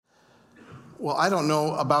Well, I don't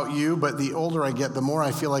know about you, but the older I get, the more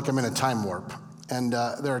I feel like I'm in a time warp. And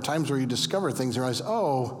there are times where you discover things and realize,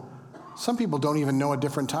 oh, some people don't even know a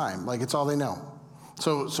different time. Like, it's all they know.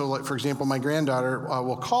 So like, for example, my granddaughter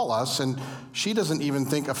will call us, and she doesn't even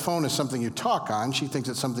think a phone is something you talk on. She thinks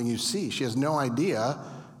it's something you see. She has no idea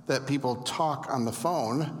that people talk on the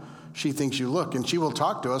phone. She thinks you look, and she will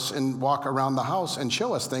talk to us and walk around the house and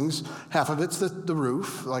show us things. Half of it's the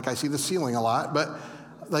roof. Like, I see the ceiling a lot, but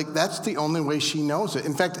like, that's the only way she knows it.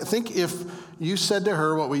 In fact, think if you said to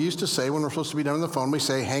her what we used to say when we're supposed to be done on the phone, we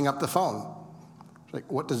say, hang up the phone. Like,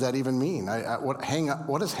 what does that even mean? What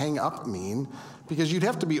does hang up mean? Because you'd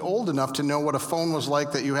have to be old enough to know what a phone was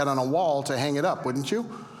like that you had on a wall to hang it up, wouldn't you?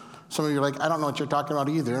 Some of you are like, I don't know what you're talking about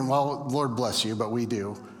either. And well, Lord bless you, but we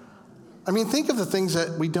do. I mean, think of the things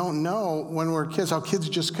that we don't know when we're kids, how kids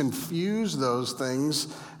just confuse those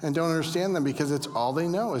things and don't understand them because it's all they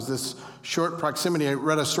know is this short proximity. I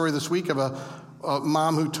read a story this week of a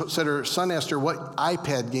mom who said her son asked her what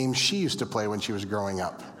iPad games she used to play when she was growing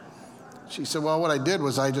up. She said, well, what I did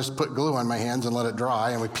was I just put glue on my hands and let it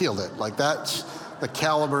dry, and we peeled it. Like, that's the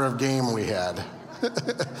caliber of game we had.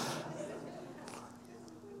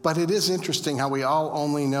 But it is interesting how we all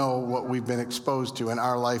only know what we've been exposed to in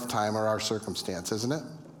our lifetime or our circumstance, isn't it?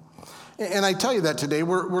 And I tell you that today,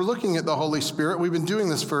 we're looking at the Holy Spirit. We've been doing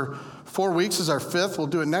this for 4 weeks. This is our 5th. We'll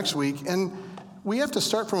do it next week. And we have to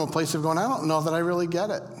start from a place of going, I don't know that I really get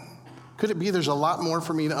it. Could it be there's a lot more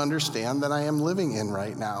for me to understand than I am living in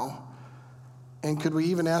right now? And could we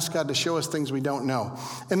even ask God to show us things we don't know?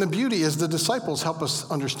 And the beauty is the disciples help us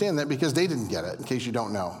understand that because they didn't get it, in case you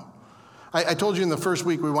don't know. I told you in the first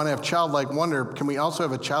week we want to have childlike wonder. Can we also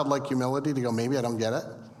have a childlike humility to go, maybe I don't get it?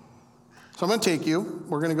 So I'm going to take you.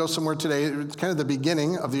 We're going to go somewhere today. It's kind of the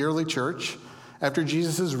beginning of the early church. After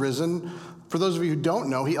Jesus is risen, for those of you who don't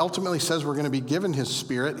know, he ultimately says we're going to be given his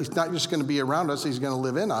Spirit. He's not just going to be around us. He's going to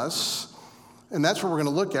live in us. And that's what we're going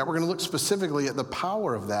to look at. We're going to look specifically at the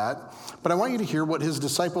power of that. But I want you to hear what his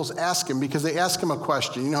disciples ask him, because they ask him a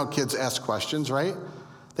question. You know how kids ask questions, right?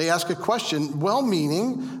 They ask a question,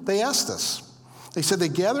 well-meaning, they asked this. They said they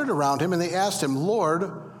gathered around him and they asked him, Lord,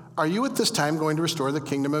 are you at this time going to restore the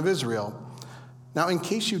kingdom of Israel? Now, in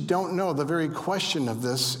case you don't know, the very question of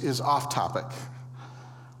this is off topic.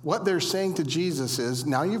 What they're saying to Jesus is,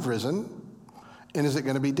 now you've risen, and is it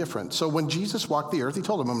going to be different? So when Jesus walked the earth, he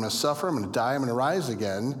told them, I'm going to suffer, I'm going to die, I'm going to rise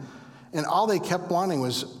again. And all they kept wanting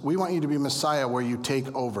was, we want you to be Messiah where you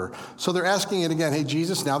take over. So they're asking it again, hey,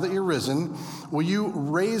 Jesus, now that you're risen, will you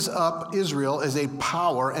raise up Israel as a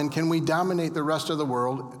power, and can we dominate the rest of the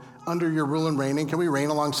world under your rule and reign, and can we reign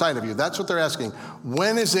alongside of you? That's what they're asking.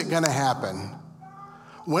 When is it going to happen?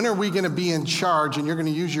 When are we going to be in charge, and you're going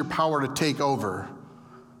to use your power to take over?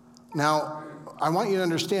 Now, I want you to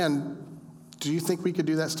understand, do you think we could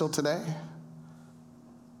do that still today?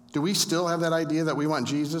 Do we still have that idea that we want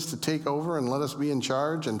Jesus to take over and let us be in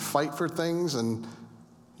charge and fight for things? And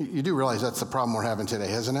you do realize that's the problem we're having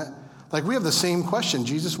today, isn't it? Like, we have the same question.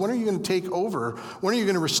 Jesus, when are you going to take over? When are you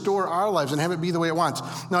going to restore our lives and have it be the way it wants?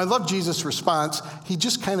 Now, I love Jesus' response. He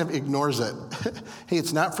just kind of ignores it. Hey,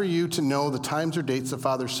 it's not for you to know the times or dates the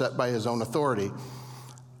Father set by his own authority.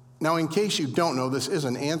 Now, in case you don't know, this is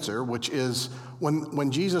an answer, which is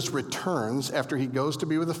when Jesus returns after he goes to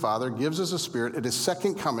be with the Father, gives us a Spirit at his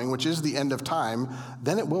second coming, which is the end of time,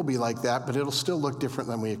 then it will be like that, but it'll still look different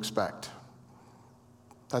than we expect.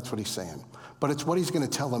 That's what he's saying. But it's what he's going to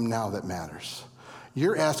tell them now that matters.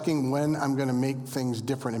 You're asking when I'm going to make things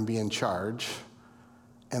different and be in charge,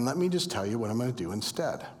 and let me just tell you what I'm going to do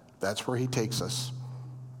instead. That's where he takes us.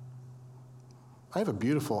 I have a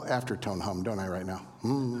beautiful aftertone hum, don't I, right now?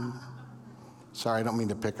 Sorry, I don't mean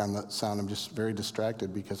to pick on that sound. I'm just very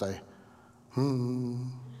distracted because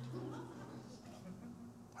I'm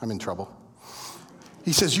in trouble.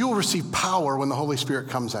 He says, you will receive power when the Holy Spirit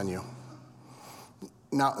comes on you.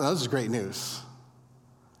 Now, this is great news.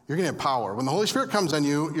 You're going to have power. When the Holy Spirit comes on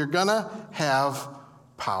you, you're going to have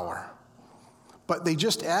power. But they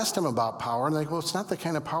just asked him about power, and they're like, well, it's not the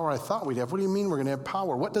kind of power I thought we'd have. What do you mean we're going to have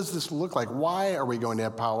power? What does this look like? Why are we going to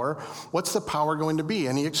have power? What's the power going to be?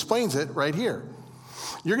 And he explains it right here.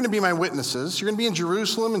 You're going to be my witnesses. You're going to be in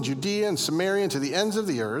Jerusalem and Judea and Samaria and to the ends of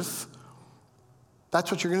the earth. That's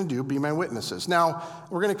what you're going to do, be my witnesses. Now,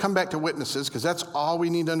 we're going to come back to witnesses because that's all we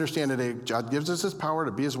need to understand today. God gives us his power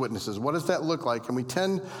to be his witnesses. What does that look like? And we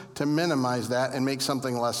tend to minimize that and make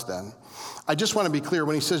something less than. I just want to be clear.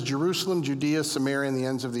 When he says Jerusalem, Judea, Samaria, and the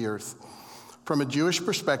ends of the earth, from a Jewish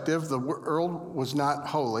perspective, the world was not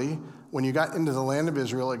holy. When you got into the land of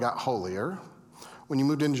Israel, it got holier. When you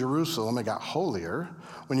moved into Jerusalem, it got holier.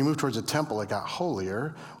 When you moved towards the temple, it got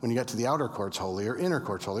holier. When you got to the outer courts, holier. Inner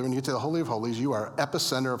courts, holier. When you get to the Holy of Holies, you are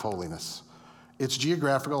epicenter of holiness. It's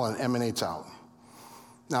geographical and emanates out.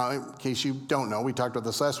 Now, in case you don't know, we talked about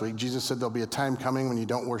this last week. Jesus said there'll be a time coming when you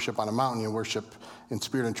don't worship on a mountain, you worship in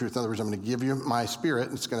spirit and truth. In other words, I'm going to give you my spirit,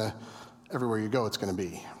 and it's going to, everywhere you go, it's going to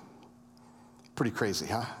be. Pretty crazy,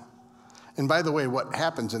 huh? And by the way, what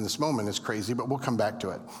happens in this moment is crazy, but we'll come back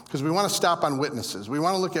to it. Because we want to stop on witnesses. We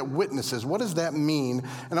want to look at witnesses. What does that mean?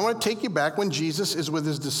 And I want to take you back when Jesus is with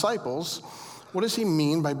his disciples. What does he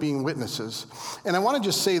mean by being witnesses? And I want to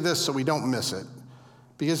just say this so we don't miss it.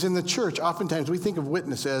 Because in the church, oftentimes we think of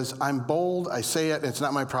witness as, I'm bold, I say it, it's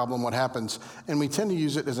not my problem, what happens? And we tend to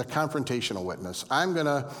use it as a confrontational witness. I'm going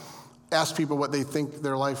to ask people what they think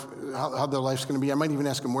their life, how their life's going to be. I might even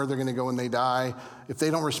ask them where they're going to go when they die. If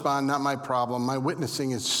they don't respond, not my problem. My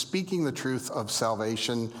witnessing is speaking the truth of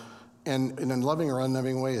salvation, and in a loving or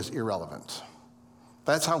unloving way is irrelevant.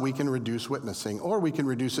 That's how we can reduce witnessing. Or we can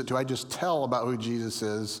reduce it to, I just tell about who Jesus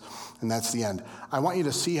is, and that's the end. I want you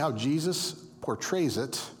to see how Jesus portrays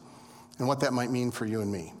it and what that might mean for you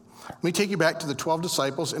and me. Let me take you back to the 12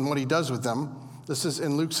 disciples and what he does with them. This is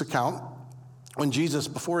in Luke's account. When Jesus,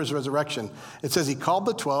 before his resurrection, it says he called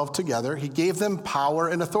the 12 together. He gave them power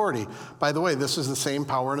and authority. By the way, this is the same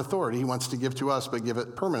power and authority he wants to give to us, but give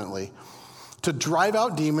it permanently. To drive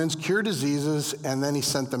out demons, cure diseases, and then he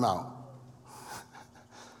sent them out.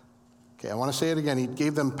 Okay, I want to say it again. He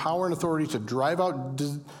gave them power and authority to drive out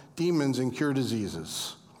demons and cure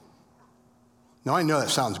diseases. Now, I know that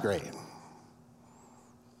sounds great.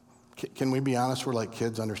 Can we be honest? We're like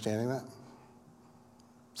kids understanding that?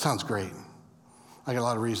 Sounds great. I got a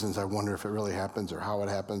lot of reasons I wonder if it really happens or how it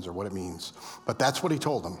happens or what it means. But that's what he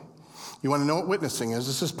told them. You want to know what witnessing is?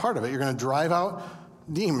 This is part of it. You're going to drive out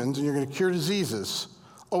demons and you're going to cure diseases.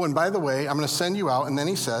 Oh, and by the way, I'm going to send you out, and then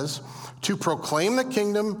he says, to proclaim the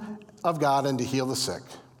kingdom of God and to heal the sick.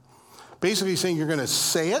 Basically, he's saying you're going to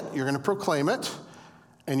say it, you're going to proclaim it,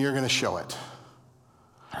 and you're going to show it.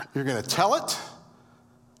 You're going to tell it.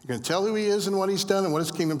 You're going to tell who he is and what he's done and what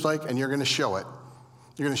his kingdom's like, and you're going to show it.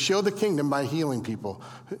 You're going to show the kingdom by healing people.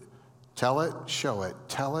 Tell it, show it.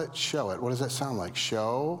 Tell it, show it. What does that sound like?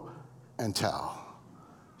 Show and tell.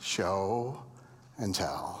 Show and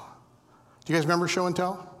tell. Do you guys remember show and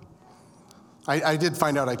tell? I did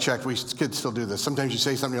find out, I checked, kids still do this. Sometimes you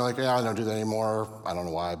say something, you're like, yeah, I don't do that anymore. I don't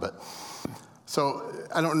know why, but. So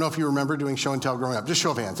I don't know if you remember doing show and tell growing up. Just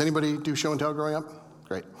show of hands. Anybody do show and tell growing up?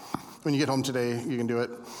 Great. When you get home today, you can do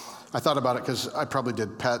it. I thought about it because I probably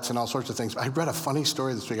did pets and all sorts of things. I read a funny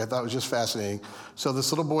story this week. I thought it was just fascinating. So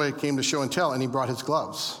this little boy came to show and tell, and he brought his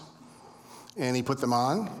gloves. And he put them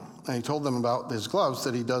on, and he told them about his gloves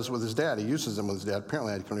that he does with his dad. He uses them with his dad.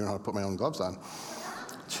 Apparently, I don't even know how to put my own gloves on.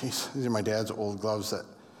 Jeez, these are my dad's old gloves that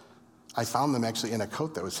I found them actually in a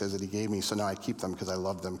coat that was his that he gave me. So now I keep them because I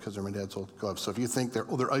love them because they're my dad's old gloves. So if you think they're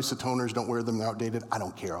isotoners, don't wear them, they're outdated, I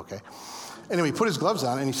don't care, okay? Anyway, he put his gloves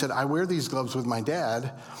on, and he said, I wear these gloves with my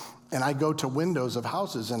dad, and I go to windows of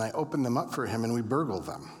houses, and I open them up for him, and we burgle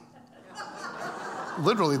them.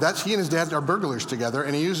 Literally, he and his dad are burglars together,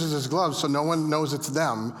 and he uses his gloves so no one knows it's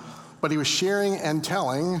them. But he was sharing and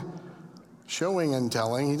telling, showing and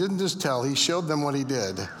telling. He didn't just tell, he showed them what he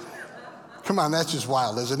did. Come on, that's just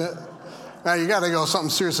wild, isn't it? Now, you got to go something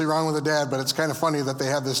seriously wrong with the dad, but it's kind of funny that they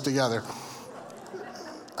have this together.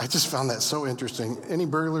 I just found that so interesting. Any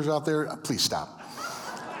burglars out there? Please stop.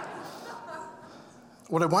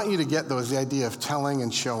 What I want you to get, though, is the idea of telling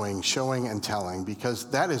and showing and telling, because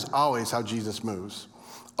that is always how Jesus moves.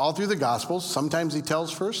 All through the Gospels, sometimes he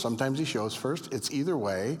tells first, sometimes he shows first. It's either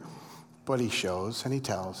way, but he shows and he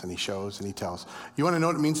tells and he shows and he tells. You want to know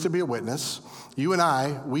what it means to be a witness? You and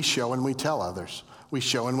I, we show and we tell others. We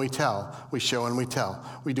show and we tell. We show and we tell.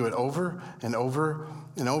 We do it over and over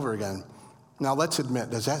and over again. Now, let's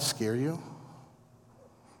admit, does that scare you?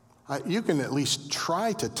 You can at least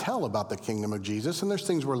try to tell about the kingdom of Jesus, and there's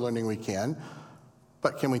things we're learning we can,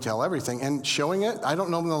 but can we tell everything? And showing it, I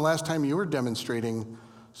don't know when the last time you were demonstrating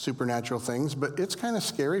supernatural things, but it's kind of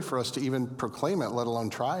scary for us to even proclaim it, let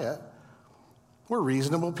alone try it. We're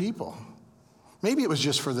reasonable people. Maybe it was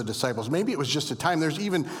just for the disciples. Maybe it was just a time. There's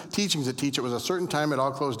even teachings that teach it was a certain time, it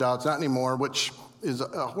all closed out. It's not anymore, which is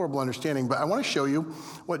a horrible understanding. But I want to show you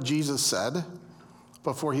what Jesus said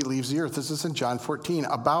before he leaves the earth. This is in John 14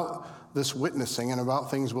 about this witnessing and about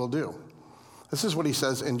things we'll do. This is what he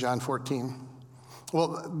says in John 14.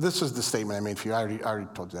 Well, this is the statement I made for you. I already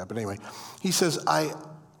told you that. But anyway, he says, I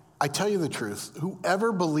tell you the truth.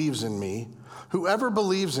 Whoever believes in me, who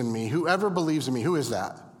is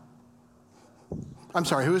that? I'm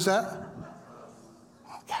sorry, who is that?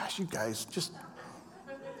 Oh, gosh, you guys, just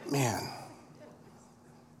Man,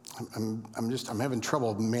 I'm having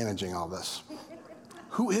trouble managing all this.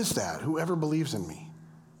 Who is that? Whoever believes in me.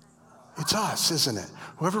 It's us, isn't it?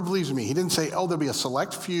 Whoever believes in me. He didn't say, oh, there'll be a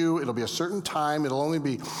select few. It'll be a certain time. It'll only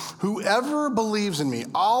be whoever believes in me.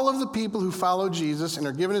 All of the people who follow Jesus and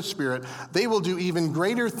are given his Spirit, they will do even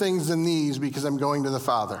greater things than these because I'm going to the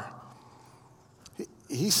Father.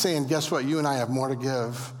 He's saying, guess what? You and I have more to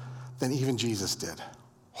give than even Jesus did.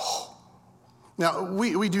 Now,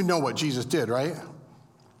 we do know what Jesus did, right?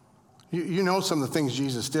 You know some of the things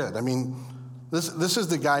Jesus did. I mean, this is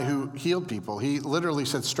the guy who healed people. He literally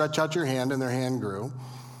said, stretch out your hand, and their hand grew.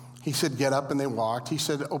 He said, get up, and they walked. He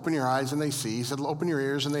said, open your eyes, and they see. He said, open your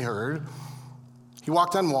ears, and they heard. He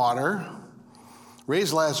walked on water,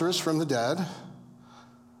 raised Lazarus from the dead.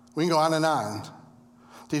 We can go on and on.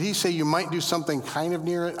 Did he say you might do something kind of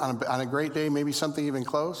near it on a great day, maybe something even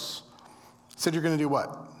close? He said you're going to do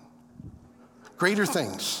what? Greater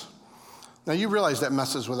things. Now, you realize that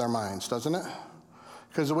messes with our minds, doesn't it?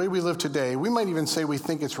 Because the way we live today, we might even say we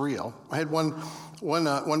think it's real. I had one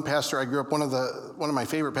pastor I grew up, one of my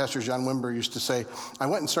favorite pastors, John Wimber, used to say, I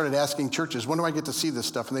went and started asking churches, when do I get to see this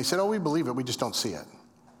stuff? And they said, oh, we believe it, we just don't see it.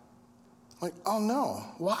 I'm like, oh no,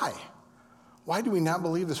 why? Why do we not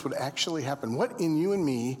believe this would actually happen? What in you and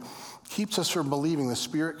me keeps us from believing the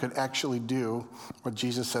Spirit could actually do what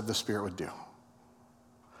Jesus said the Spirit would do?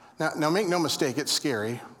 Now make no mistake, it's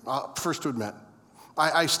scary, first to admit.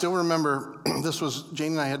 I still remember,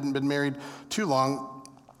 Jane and I hadn't been married too long,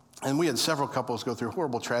 and we had several couples go through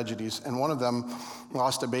horrible tragedies, and one of them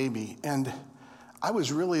lost a baby. And I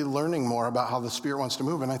was really learning more about how the Spirit wants to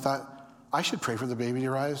move, and I thought, I should pray for the baby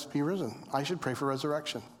to be risen. I should pray for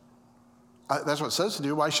resurrection. That's what it says to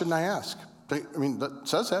do. Why shouldn't I ask? I mean, that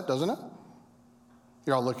says that, doesn't it?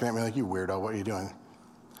 You're all looking at me like, you weirdo, what are you doing?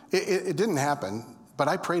 It didn't happen, but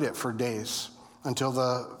I prayed it for days until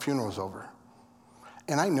the funeral was over.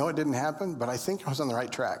 And I know it didn't happen, but I think I was on the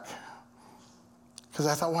right track. Because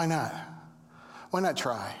I thought, why not? Why not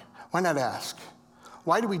try? Why not ask?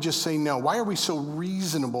 Why do we just say no? Why are we so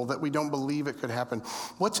reasonable that we don't believe it could happen?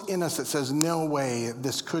 What's in us that says, no way,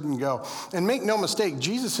 this couldn't go? And make no mistake,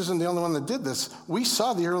 Jesus isn't the only one that did this. We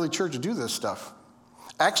saw the early church do this stuff.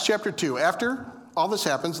 Acts chapter 2, after all this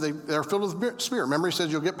happens, they're filled with Spirit. Remember, he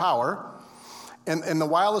says you'll get power. And the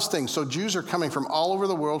wildest thing, so Jews are coming from all over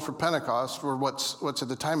the world for Pentecost, for what's at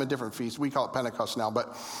the time a different feast. We call it Pentecost now,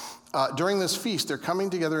 but during this feast, they're coming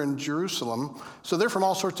together in Jerusalem. So they're from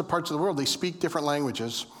all sorts of parts of the world. They speak different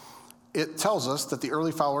languages. It tells us that the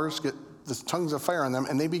early followers get the tongues of fire on them,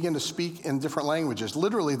 and they begin to speak in different languages,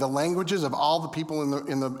 literally the languages of all the people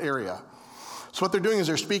in the area. So what they're doing is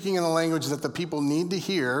they're speaking in the language that the people need to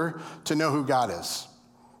hear to know who God is.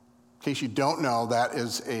 In case you don't know, that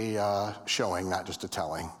is a showing, not just a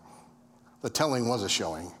telling. The telling was a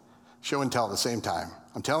showing. Show and tell at the same time.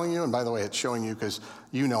 I'm telling you, and by the way, it's showing you because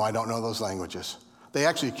you know I don't know those languages. They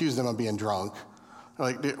actually accuse them of being drunk.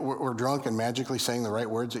 Like, we're drunk and magically saying the right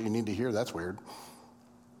words that you need to hear? That's weird.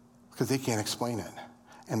 Because they can't explain it.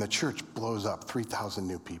 And the church blows up, 3,000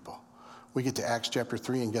 new people. We get to Acts chapter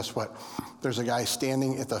 3, and guess what? There's a guy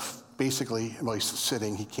standing at he's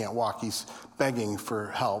sitting, he can't walk, he's begging for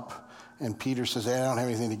help. And Peter says, hey, I don't have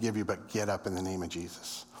anything to give you, but get up in the name of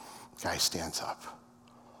Jesus. The guy stands up.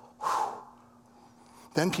 Whew.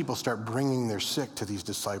 Then people start bringing their sick to these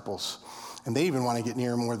disciples. And they even want to get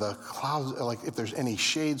near them where the clouds, like if there's any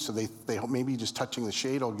shade, so they maybe just touching the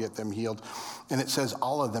shade will get them healed. And it says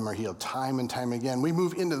all of them are healed time and time again. We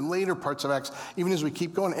move into the later parts of Acts, even as we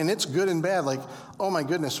keep going. And it's good and bad. Like, oh my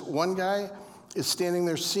goodness, one guy is standing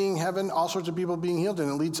there seeing heaven, all sorts of people being healed, and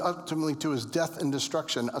it leads ultimately to his death and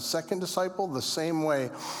destruction. A second disciple, the same way.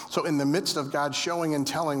 So in the midst of God showing and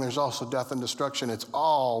telling, there's also death and destruction. It's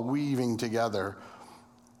all weaving together.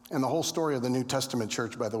 And the whole story of the New Testament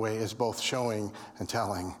church, by the way, is both showing and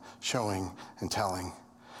telling, showing and telling.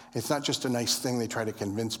 It's not just a nice thing they try to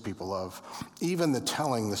convince people of. Even the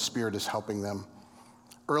telling, the Spirit is helping them.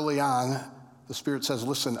 Early on, the Spirit says,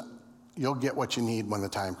 listen, you'll get what you need when the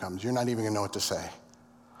time comes. You're not even going to know what to say.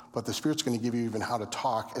 But the Spirit's going to give you even how to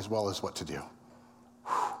talk as well as what to do.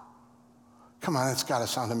 Whew. Come on, it's got to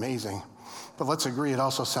sound amazing. But let's agree, it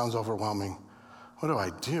also sounds overwhelming. What do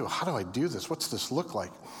I do? How do I do this? What's this look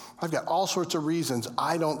like? I've got all sorts of reasons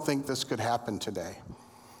I don't think this could happen today.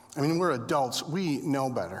 I mean, we're adults. We know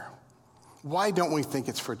better. Why don't we think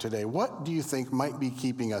it's for today? What do you think might be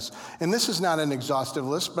keeping us? And this is not an exhaustive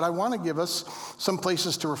list, but I want to give us some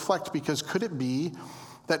places to reflect, because could it be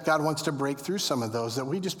that God wants to break through some of those, that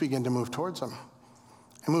we just begin to move towards Him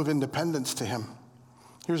and move in dependence to Him?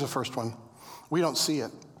 Here's the first one. We don't see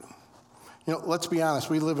it. You know, let's be honest.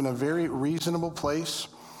 We live in a very reasonable place.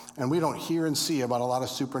 And we don't hear and see about a lot of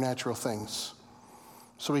supernatural things.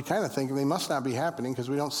 So we kind of think they must not be happening because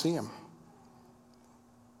we don't see them.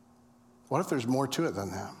 What if there's more to it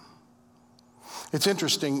than that? It's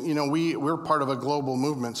interesting, we're part of a global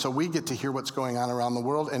movement, so we get to hear what's going on around the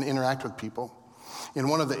world and interact with people. In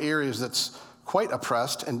one of the areas that's quite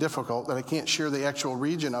oppressed and difficult, that I can't share the actual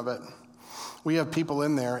region of it, we have people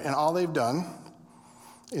in there, and all they've done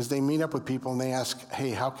is they meet up with people and they ask,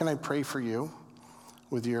 hey, how can I pray for you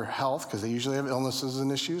with your health? Because they usually have illnesses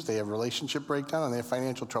and issues, they have relationship breakdown, and they have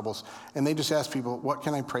financial troubles. And they just ask people, what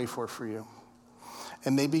can I pray for you?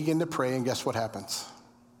 And they begin to pray, and guess what happens?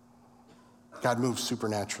 God moves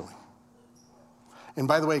supernaturally. And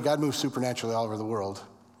by the way, God moves supernaturally all over the world.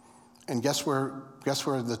 And guess where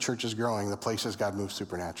the church is growing? The places God moves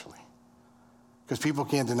supernaturally. Because people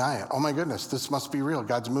can't deny it. Oh my goodness, this must be real.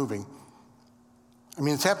 God's moving. I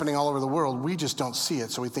mean, it's happening all over the world. We just don't see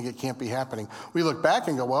it, so we think it can't be happening. We look back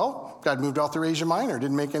and go, well, God moved all through Asia Minor. It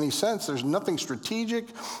didn't make any sense. There's nothing strategic.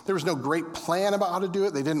 There was no great plan about how to do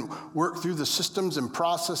it. They didn't work through the systems and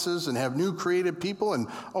processes and have new creative people and,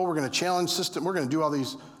 we're going to challenge system. We're going to do all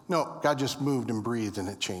these. No, God just moved and breathed, and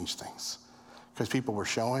it changed things. Because people were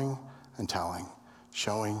showing and telling,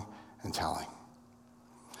 showing and telling.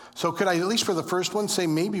 So could I, at least for the first one, say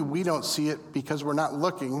maybe we don't see it because we're not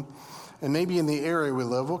looking. And maybe in the area we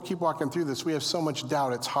live, we'll keep walking through this, we have so much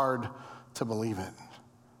doubt it's hard to believe it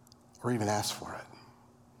or even ask for it.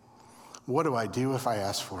 What do I do if I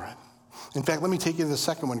ask for it? In fact, let me take you to the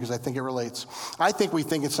second one because I think it relates. I think we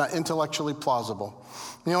think it's not intellectually plausible.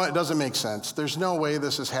 You know what? It doesn't make sense. There's no way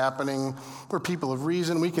this is happening. We're people of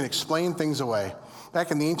reason. We can explain things away.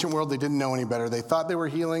 Back in the ancient world, they didn't know any better. They thought they were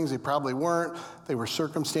healings. They probably weren't. They were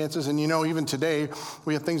circumstances. And even today,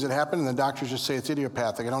 we have things that happen, and the doctors just say it's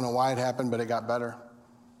idiopathic. I don't know why it happened, but it got better.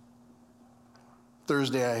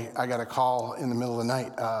 Thursday, I got a call in the middle of the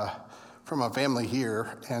night from a family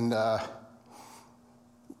here, and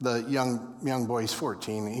the young boy, he's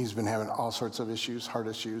 14. He's been having all sorts of issues, heart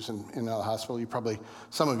issues, in the hospital.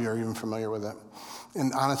 Some of you are even familiar with it.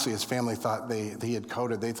 And honestly, his family thought he had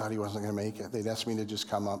coded. They thought he wasn't going to make it. They'd asked me to just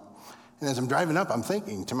come up. And as I'm driving up, I'm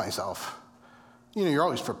thinking to myself, you're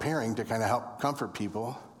always preparing to kind of help comfort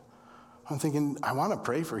people. I'm thinking, I want to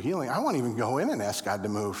pray for healing. I won't even go in and ask God to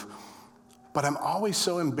move. But I'm always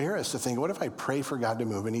so embarrassed to think, what if I pray for God to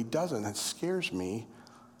move and he doesn't? It scares me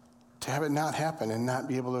to have it not happen and not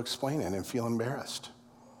be able to explain it and feel embarrassed.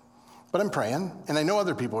 But I'm praying, and I know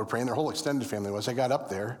other people were praying. Their whole extended family was. I got up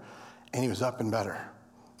there, and he was up and better.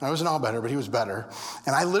 I wasn't all better, but he was better.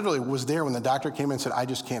 And I literally was there when the doctor came in and said, I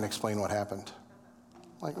just can't explain what happened.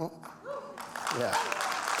 Like, well, yeah.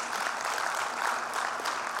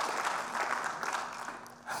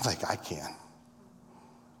 I was like, I can.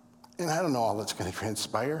 And I don't know all that's going to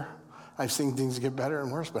transpire. I've seen things get better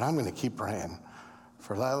and worse, but I'm going to keep praying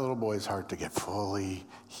for that little boy's heart to get fully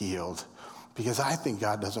healed. Because I think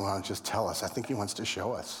God doesn't want to just tell us. I think he wants to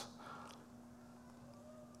show us.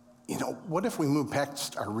 What if we move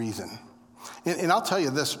past our reason? And I'll tell you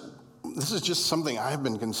this is just something I've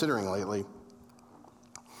been considering lately.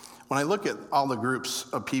 When I look at all the groups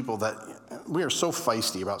of people that we are so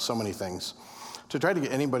feisty about so many things, to try to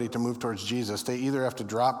get anybody to move towards Jesus, they either have to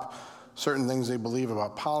drop certain things they believe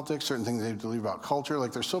about politics, certain things they believe about culture.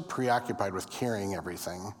 Like they're so preoccupied with carrying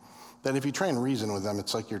everything that if you try and reason with them,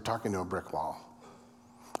 it's like you're talking to a brick wall.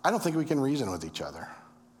 I don't think we can reason with each other.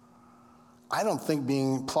 I don't think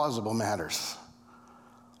being plausible matters.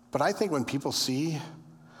 But I think when people see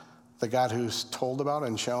the God who's told about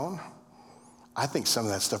and shown, I think some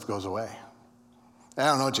of that stuff goes away. I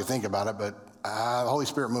don't know what you think about it, but the Holy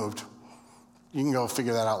Spirit moved. You can go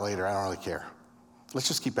figure that out later. I don't really care. Let's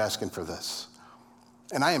just keep asking for this.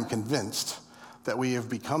 And I am convinced that we have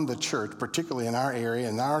become the church, particularly in our area,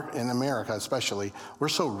 in America especially. We're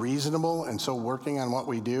so reasonable and so working on what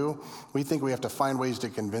we do, we think we have to find ways to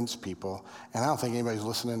convince people. And I don't think anybody's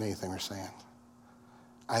listening to anything we're saying.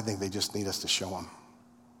 I think they just need us to show them.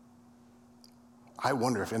 I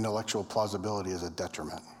wonder if intellectual plausibility is a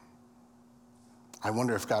detriment. I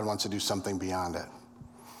wonder if God wants to do something beyond it.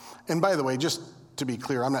 And by the way, just to be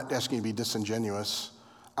clear, I'm not asking you to be disingenuous.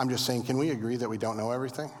 I'm just saying, can we agree that we don't know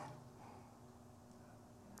everything?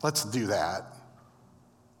 Let's do that.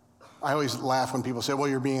 I always laugh when people say, well,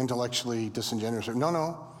 you're being intellectually disingenuous.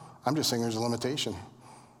 No, I'm just saying there's a limitation.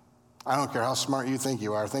 I don't care how smart you think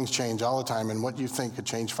you are. Things change all the time, and what you think could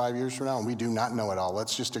change 5 years from now, and we do not know it all.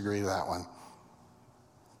 Let's just agree to that one.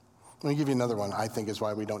 Let me give you another one I think is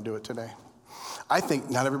why we don't do it today. I think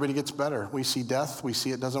not everybody gets better. We see death. We see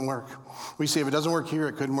it doesn't work. We see if it doesn't work here,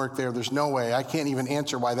 it couldn't work there. There's no way. I can't even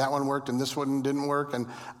answer why that one worked and this one didn't work, and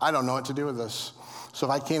I don't know what to do with this. So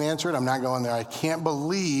if I can't answer it, I'm not going there. I can't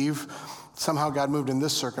believe somehow God moved in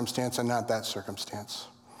this circumstance and not that circumstance.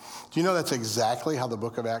 Do you know that's exactly how the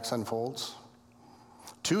book of Acts unfolds?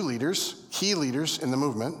 2 leaders, key leaders in the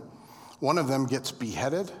movement. One of them gets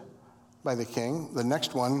beheaded by the king. The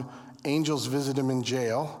next one, angels visit him in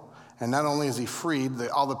jail. And not only is he freed,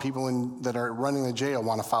 all the people that are running the jail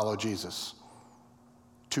want to follow Jesus.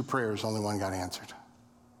 2 prayers, only one got answered.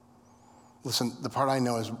 Listen, the part I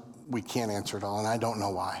know is we can't answer it all, and I don't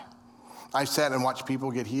know why. I sat and watched people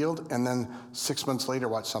get healed, and then 6 months later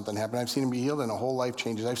watch something happen. I've seen them be healed, and a whole life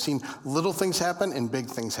changes. I've seen little things happen and big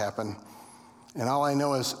things happen. And all I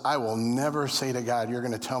know is I will never say to God, you're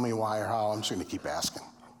going to tell me why or how. I'm just going to keep asking.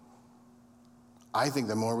 I think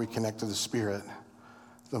the more we connect to the Spirit,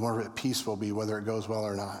 the more at peace we'll be, whether it goes well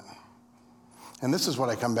or not. And this is what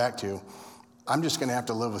I come back to. I'm just going to have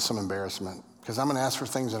to live with some embarrassment because I'm going to ask for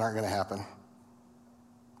things that aren't going to happen.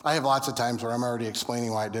 I have lots of times where I'm already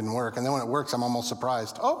explaining why it didn't work, and then when it works, I'm almost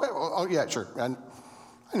surprised. Oh yeah, sure. I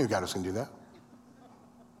knew God was going to do that.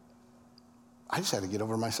 I just had to get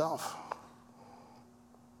over myself.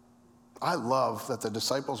 I love that the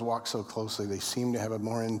disciples walk so closely. They seem to have a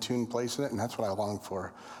more in-tune place in it, and that's what I long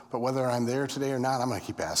for. But whether I'm there today or not, I'm going to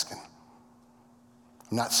keep asking.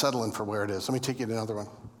 I'm not settling for where it is. Let me take you to another one.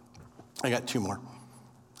 I got 2 more.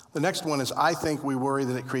 The next one is I think we worry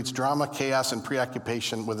that it creates drama, chaos, and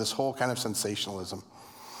preoccupation with this whole kind of sensationalism.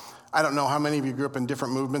 I don't know how many of you grew up in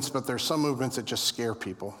different movements, but there's some movements that just scare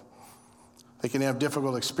people. They can have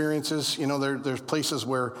difficult experiences. You know, there's places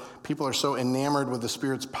where people are so enamored with the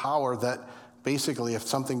Spirit's power that basically if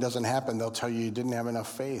something doesn't happen, they'll tell you didn't have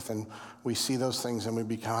enough faith. And we see those things and we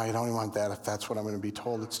become, I don't even want that if that's what I'm going to be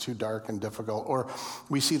told. It's too dark and difficult. Or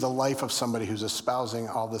we see the life of somebody who's espousing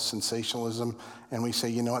all this sensationalism and we say,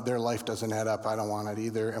 you know what, their life doesn't add up. I don't want it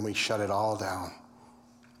either. And we shut it all down.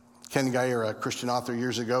 Ken Geyer, a Christian author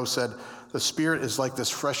years ago, said, the Spirit is like this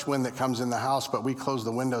fresh wind that comes in the house, but we close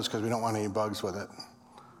the windows because we don't want any bugs with it.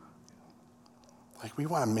 Like we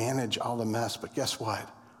want to manage all the mess, but guess what?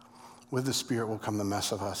 With the Spirit will come the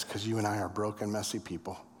mess of us because you and I are broken, messy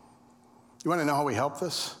people. You want to know how we help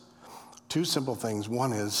this? 2 simple things.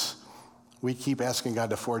 One is we keep asking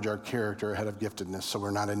God to forge our character ahead of giftedness so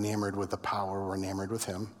we're not enamored with the power, we're enamored with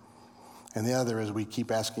Him. And the other is we keep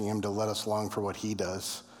asking Him to let us long for what He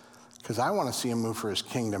does. Because I want to see Him move for His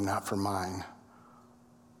kingdom, not for mine.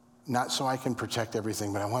 Not so I can protect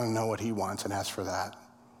everything, but I want to know what He wants and ask for that.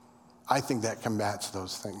 I think that combats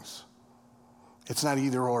those things. It's not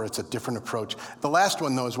either or, it's a different approach. The last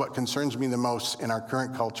one, though, is what concerns me the most in our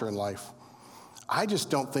current culture and life. I just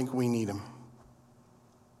don't think we need Him.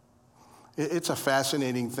 It's a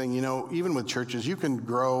fascinating thing. You know, even with churches, you can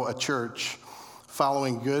grow a church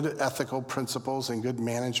following good ethical principles and good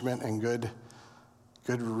management and good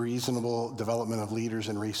reasonable development of leaders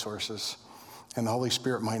and resources. And the Holy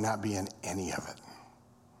Spirit might not be in any of it.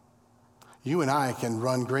 You and I can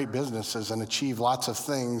run great businesses and achieve lots of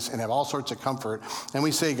things and have all sorts of comfort. And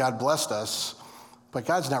we say God blessed us, but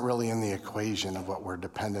God's not really in the equation of what we're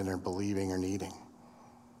dependent or believing or needing.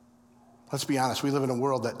 Let's be honest, we live in a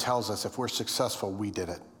world that tells us if we're successful, we did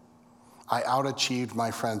it. I outachieved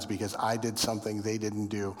my friends because I did something they didn't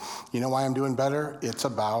do. You know why I'm doing better? It's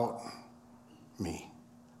about me.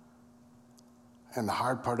 And the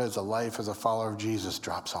hard part is a life as a follower of Jesus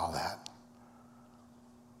drops all that.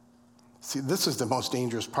 See, this is the most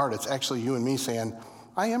dangerous part. It's actually you and me saying,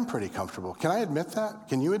 I am pretty comfortable. Can I admit that?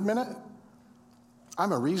 Can you admit it?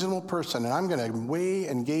 I'm a reasonable person, and I'm going to weigh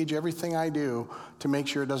and gauge everything I do to make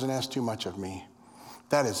sure it doesn't ask too much of me.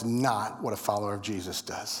 That is not what a follower of Jesus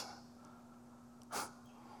does.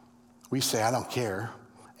 We say, I don't care,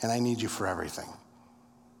 and I need you for everything.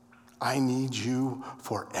 I need you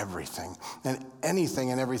for everything. And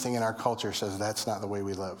anything and everything in our culture says that's not the way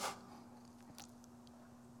we live.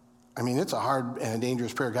 I mean, it's a hard and a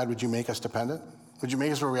dangerous prayer. God, would you make us dependent? Would you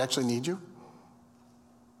make us where we actually need you?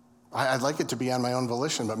 I'd like it to be on my own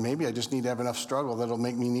volition, but maybe I just need to have enough struggle that'll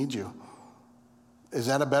make me need you. Is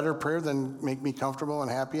that a better prayer than make me comfortable and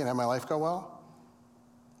happy and have my life go well?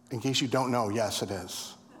 In case you don't know, yes, it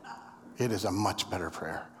is. It is a much better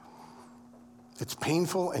prayer. It's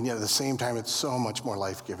painful, and yet at the same time, it's so much more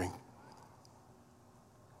life-giving.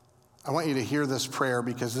 I want you to hear this prayer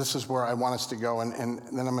because this is where I want us to go, and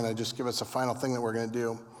then I'm going to just give us a final thing that we're going to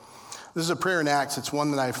do. This is a prayer in Acts. It's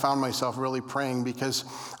one that I found myself really praying because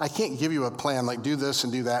I can't give you a plan like do this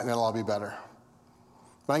and do that and it'll all be better.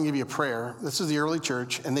 But I can give you a prayer. This is the early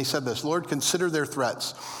church, and they said this, Lord, consider their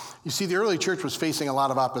threats. You see, the early church was facing a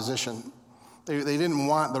lot of opposition. They didn't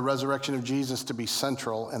want the resurrection of Jesus to be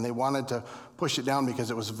central, and they wanted to push it down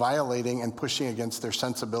because it was violating and pushing against their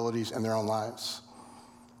sensibilities and their own lives.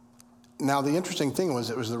 Now, the interesting thing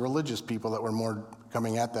was it was the religious people that were more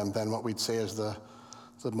coming at them than what we'd say is the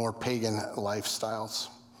more pagan lifestyles.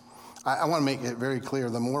 I want to make it very clear,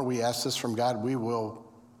 the more we ask this from God, we will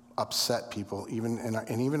upset people, even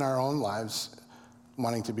in our own lives,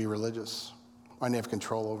 wanting to be religious, wanting to have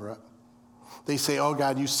control over it. They say, oh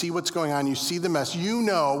God, you see what's going on. You see the mess. You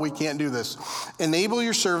know we can't do this. Enable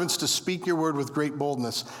your servants to speak your word with great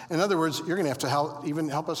boldness. In other words, you're going to have to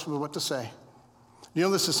help us with what to say. You know,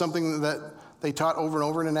 this is something that they taught over and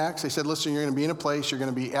over in Acts. They said, listen, you're going to be in a place. You're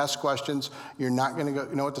going to be asked questions. You're not going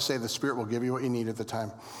to know what to say. The Spirit will give you what you need at the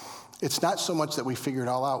time. It's not so much that we figure it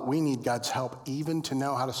all out. We need God's help even to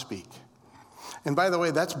know how to speak. And by the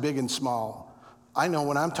way, that's big and small. I know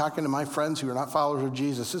when I'm talking to my friends who are not followers of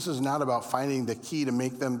Jesus, this is not about finding the key to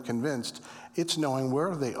make them convinced. It's knowing where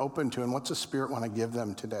are they open to and what's the Spirit want to give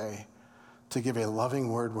them today to give a loving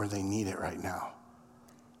word where they need it right now.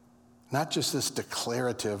 Not just this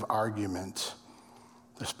declarative argument.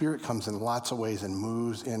 The Spirit comes in lots of ways and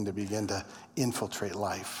moves in to begin to infiltrate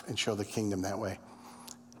life and show the kingdom that way.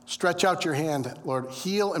 Stretch out your hand, Lord.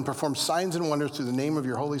 Heal and perform signs and wonders through the name of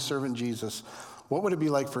your holy servant Jesus. What would it be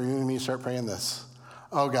like for you and me to start praying this?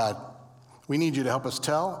 Oh, God, we need you to help us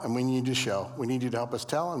tell, and we need you to show. We need you to help us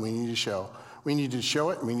tell, and we need you to show. We need you to show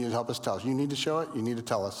it, and we need you to help us tell. You need to show it, you need to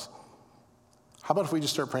tell us. How about if we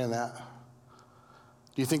just start praying that?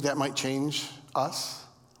 Do you think that might change us?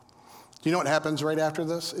 Do you know what happens right after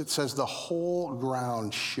this? It says the whole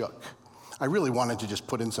ground shook. I really wanted to just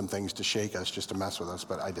put in some things to shake us, just to mess with us,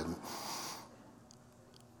 but I didn't.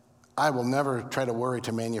 I will never try to worry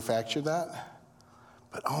to manufacture that.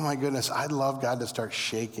 But oh my goodness, I'd love God to start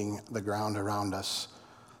shaking the ground around us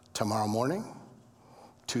tomorrow morning,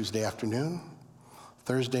 Tuesday afternoon,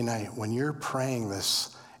 Thursday night. When you're praying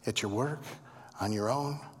this at your work, on your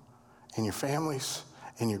own, in your families,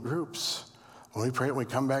 in your groups, when we pray it, when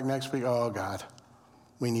we come back next week, oh God,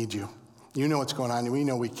 we need you. You know what's going on. We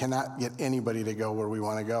know we cannot get anybody to go where we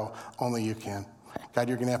want to go. Only you can. God,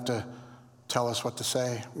 you're going to have to tell us what to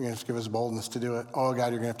say. You're going to have to give us boldness to do it. Oh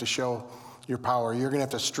God, you're going to have to show your power. You're going to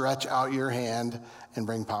have to stretch out your hand and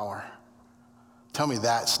bring power. Tell me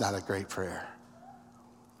that's not a great prayer.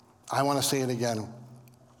 I want to say it again.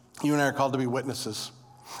 You and I are called to be witnesses.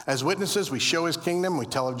 As witnesses, we show his kingdom, we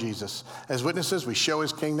tell of Jesus. As witnesses, we show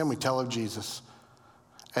his kingdom, we tell of Jesus.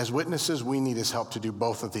 As witnesses, we need his help to do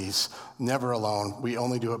both of these. Never alone. We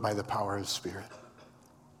only do it by the power of his Spirit.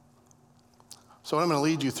 So what I'm going to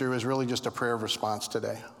lead you through is really just a prayer of response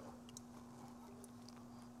today.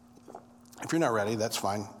 If you're not ready, that's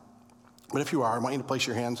fine. But if you are, I want you to place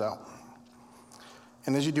your hands out.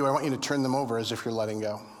 And as you do, I want you to turn them over as if you're letting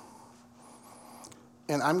go.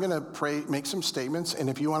 And I'm going to pray, make some statements, and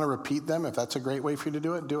if you want to repeat them, if that's a great way for you to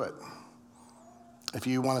do it, do it. If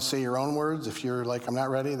you want to say your own words, if you're like, I'm not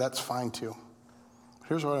ready, that's fine too.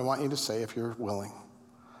 Here's what I want you to say if you're willing.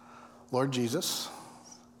 Lord Jesus,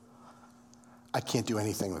 I can't do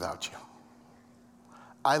anything without you.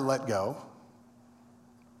 I let go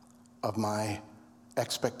of my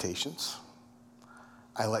expectations.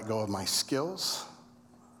 I let go of my skills,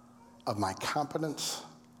 of my competence,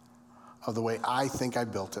 of the way I think I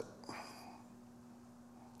built it.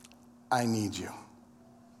 I need you.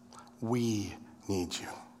 We need you.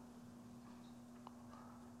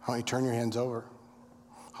 Why don't you turn your hands over?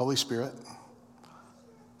 Holy Spirit,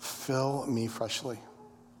 fill me freshly.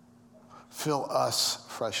 Fill us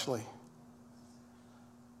freshly.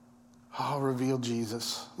 Oh, reveal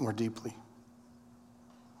Jesus more deeply.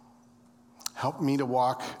 Help me to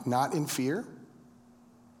walk not in fear.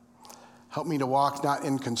 Help me to walk not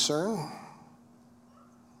in concern.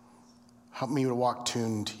 Help me to walk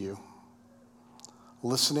tuned to you.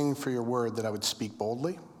 Listening for your word that I would speak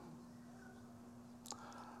boldly.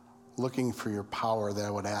 Looking for your power that I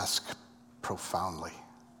would ask profoundly.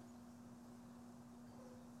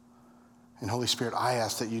 And Holy Spirit, I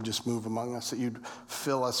ask that you just move among us, that you'd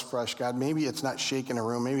fill us fresh, God. Maybe it's not shaking a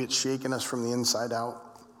room. Maybe it's shaking us from the inside out.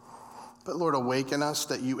 But Lord, awaken us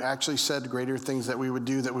that you actually said greater things that we would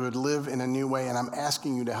do, that we would live in a new way. And I'm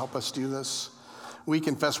asking you to help us do this. We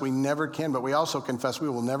confess we never can, but we also confess we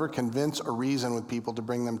will never convince or reason with people to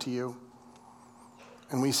bring them to you.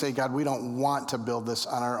 And we say, God, we don't want to build this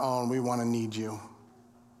on our own. We want to need you.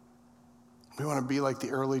 We want to be like the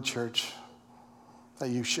early church, that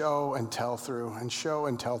you show and tell through, and show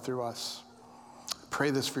and tell through us.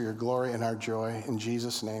 Pray this for your glory and our joy. In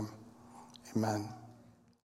Jesus' name, amen.